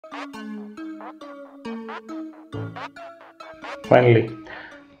Finally,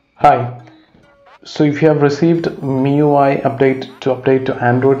 hi. So if you have received MIUI update to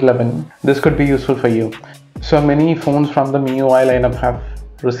Android 11, this could be useful for you. So many phones from the MIUI lineup have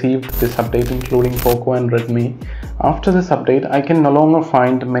received this update, including Poco and Redmi. After this update, I can no longer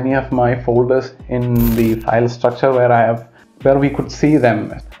find many of my folders in the file structure where we could see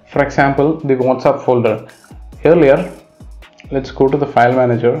them. For example, the WhatsApp folder. Earlier, let's go to the file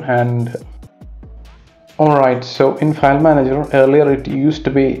manager and alright, so in file manager earlier it used to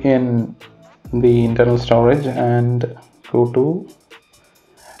be in the internal storage, and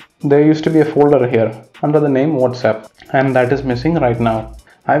there used to be a folder here under the name WhatsApp, and that is missing right now.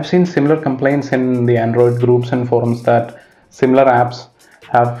 I've seen similar complaints in the Android groups and forums that similar apps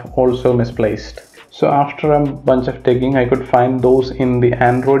have also misplaced. So after a bunch of digging, I could find those in the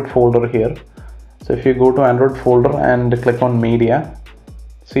Android folder here. So if you go to Android folder and click on media,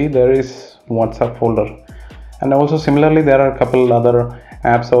 see there is WhatsApp folder, and also similarly there are a couple other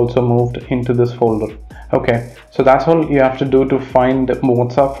apps also moved into this folder. Okay, so that's all you have to do to find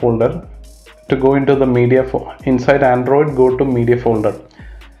WhatsApp folder. To go into the media inside Android, go to media folder.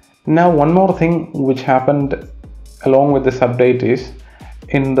 Now one more thing which happened along with this update is,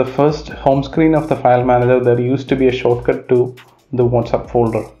 in the first home screen of the file manager there used to be a shortcut to the WhatsApp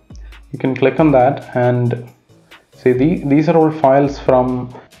folder. You can click on that and see these are all files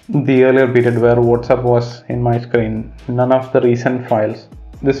from the earlier period where WhatsApp was in my screen, none of the recent files.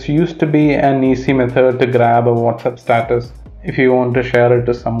 This used to be an easy method to grab a WhatsApp status if you want to share it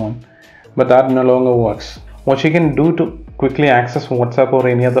to someone, but that no longer works. What you can do to quickly access WhatsApp or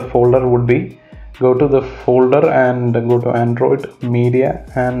any other folder would be go to the folder and go to Android, media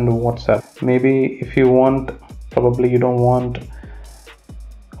and WhatsApp. Maybe if you want, probably you don't want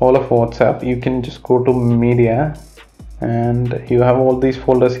all of WhatsApp, you can just go to media and you have all these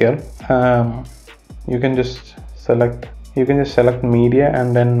folders here. You can just select media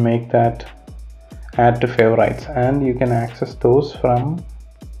and then make that add to favorites, and you can access those from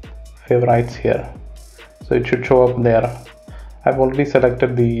favorites here. So it should show up there. I've already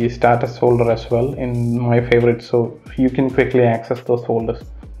selected the status folder as well in my favorites, so you can quickly access those folders.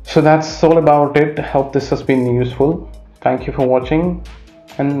 So that's all about it. Hope this has been useful. Thank you for watching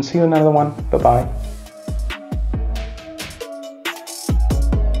and see you in another one. Bye bye.